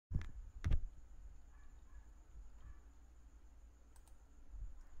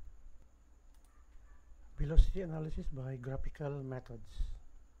Velocity analysis by graphical methods.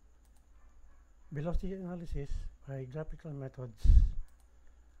 Velocity analysis by graphical methods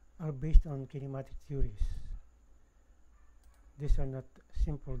are based on kinematic theories. These are not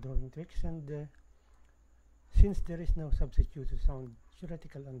simple drawing tricks, and since there is no substitute to sound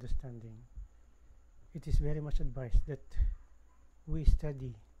theoretical understanding, it is very much advised that we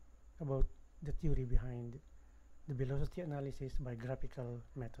study about the theory behind the velocity analysis by graphical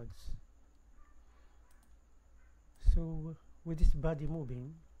methods. So with this body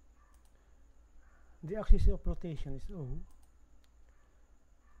moving, the axis of rotation is O.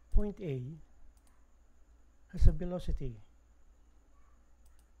 Point A has a velocity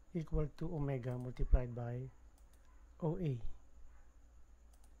equal to omega multiplied by OA.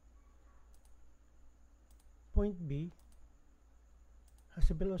 Point B has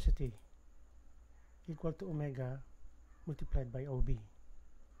a velocity equal to omega multiplied by OB.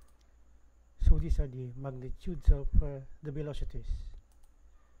 So these are the magnitudes of the velocities.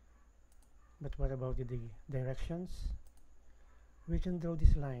 But what about the directions? We can draw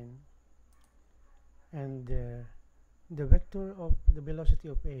this line, and the vector of the velocity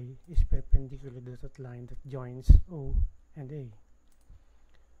of A is perpendicular to that line that joins O and A.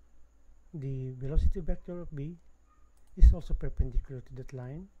 The velocity vector of B is also perpendicular to that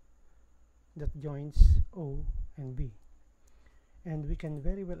line that joins O and B. And we can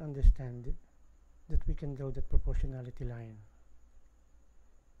very well understand that we can draw that proportionality line.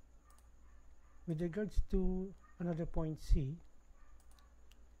 With regards to another point C,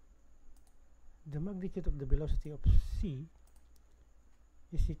 the magnitude of the velocity of C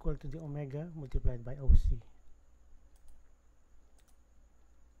is equal to the omega multiplied by OC.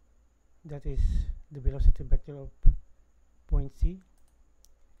 That is the velocity vector of point C,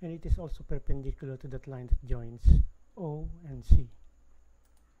 and it is also perpendicular to that line that joins O and C.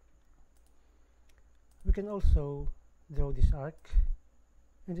 We can also draw this arc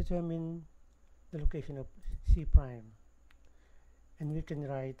and determine the location of C prime, and we can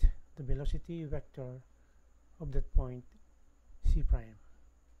write the velocity vector of that point C prime,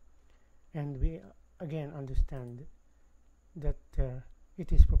 and we again understand that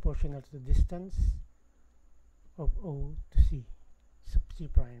it is proportional to the distance of O to C sub C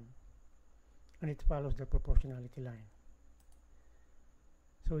prime, and it follows the proportionality line.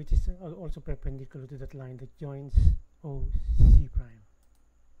 So it is also perpendicular to that line that joins O C prime.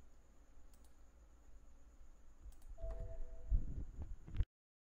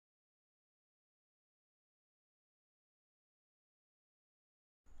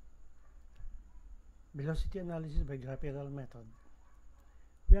 Velocity analysis by graphical method.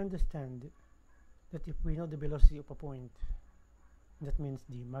 We understand that if we know the velocity of a point, that means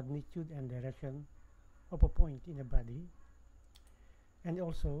the magnitude and direction of a point in a body, and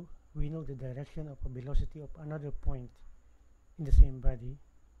also we know the direction of a velocity of another point in the same body,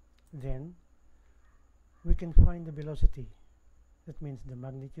 then we can find the velocity, that means the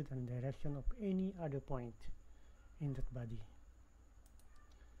magnitude and direction of any other point in that body.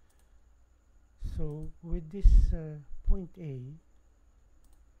 So with this point A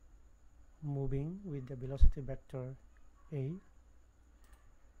moving with the velocity vector A,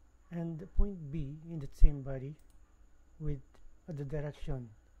 and point B in that same body with the direction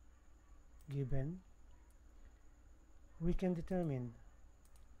given, we can determine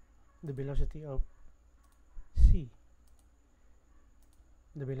the velocity of C,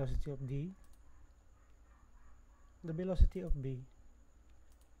 the velocity of D, the velocity of B,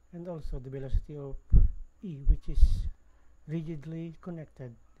 and also the velocity of E, which is rigidly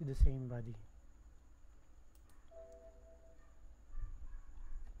connected to the same body.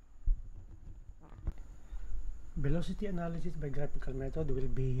 Velocity analysis by graphical method will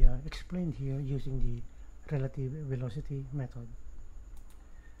be explained here using the relative velocity method.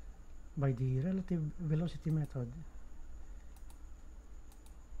 By the relative velocity method,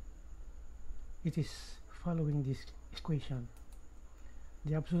 it is following this equation.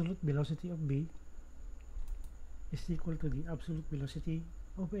 The absolute velocity of B is equal to the absolute velocity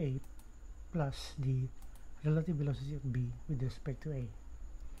of A plus the relative velocity of B with respect to A.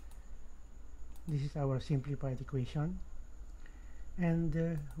 This is our simplified equation,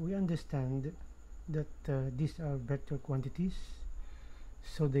 and we understand that these are vector quantities,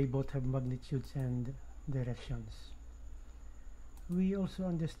 so they both have magnitudes and directions. We also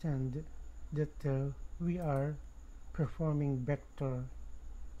understand that we are performing vector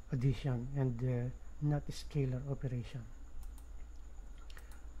addition and not a scalar operation.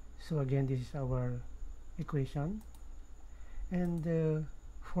 So again, this is our equation, and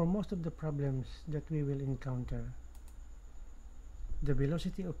for most of the problems that we will encounter, the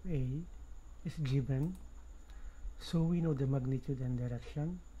velocity of A is given So we know the magnitude and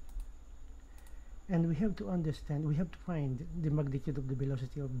direction, and we have to find the magnitude of the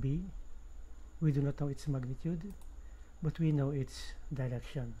velocity of b. We do not know its magnitude, but we know its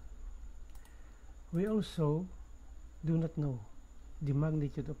direction. We also do not know the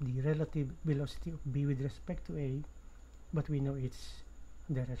magnitude of the relative velocity of b with respect to a, but we know its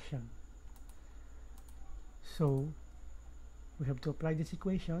direction. So we have to apply this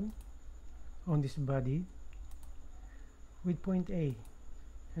equation on this body with point A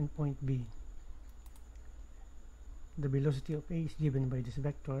and point B. The velocity of A is given by this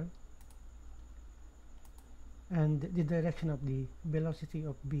vector, and the direction of the velocity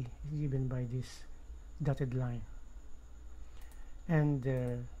of B is given by this dotted line. And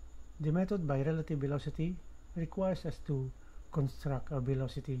the method by relative velocity requires us to construct a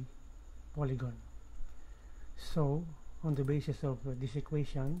velocity polygon. So on the basis of this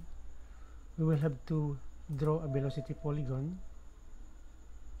equation, we will have to draw a velocity polygon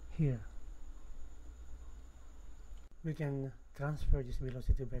here. We can transfer this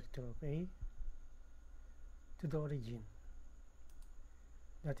velocity vector of A to the origin.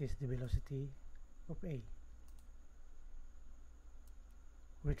 That is the velocity of A.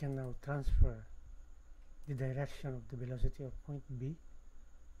 We can now transfer the direction of the velocity of point B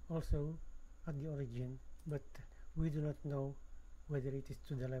also at the origin, but we do not know whether it is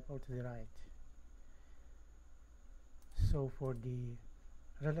to the left or to the right. So for the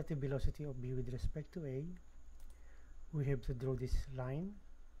relative velocity of B with respect to A, we have to draw this line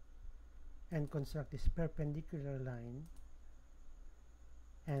and construct this perpendicular line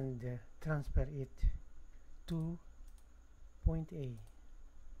and transfer it to point A.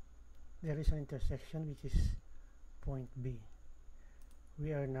 There is an intersection which is point B.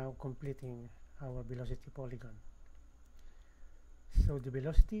 We are now completing our velocity polygon. So the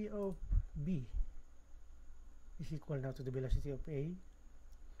velocity of B is equal now to the velocity of A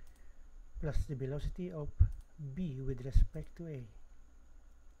plus the velocity of B with respect to A.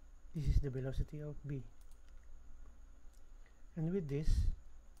 This is the velocity of B. And with this,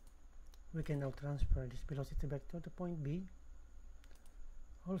 we can now transfer this velocity vector to point B.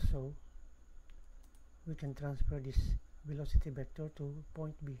 Also, we can transfer this velocity vector to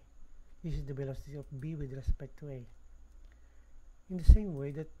point B. This is the velocity of B with respect to A. In the same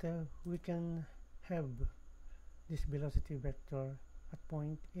way that we can have this velocity vector at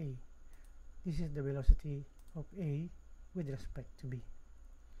point A. This is the velocity of A with respect to B.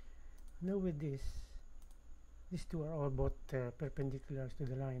 Now with this, these two are all both perpendiculars to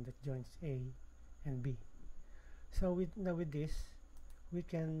the line that joins A and B. So now with this, we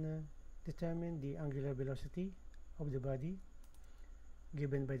can determine the angular velocity of the body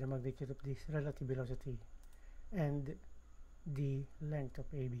given by the magnitude of this relative velocity and the length of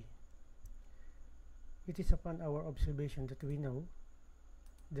AB. It is upon our observation that we know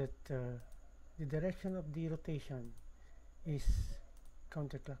that the direction of the rotation is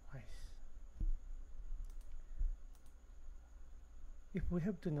counterclockwise. If we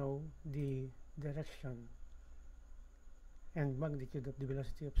have to know the direction and magnitude of the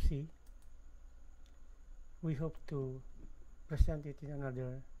velocity of C, we hope to present it in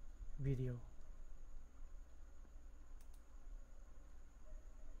another video.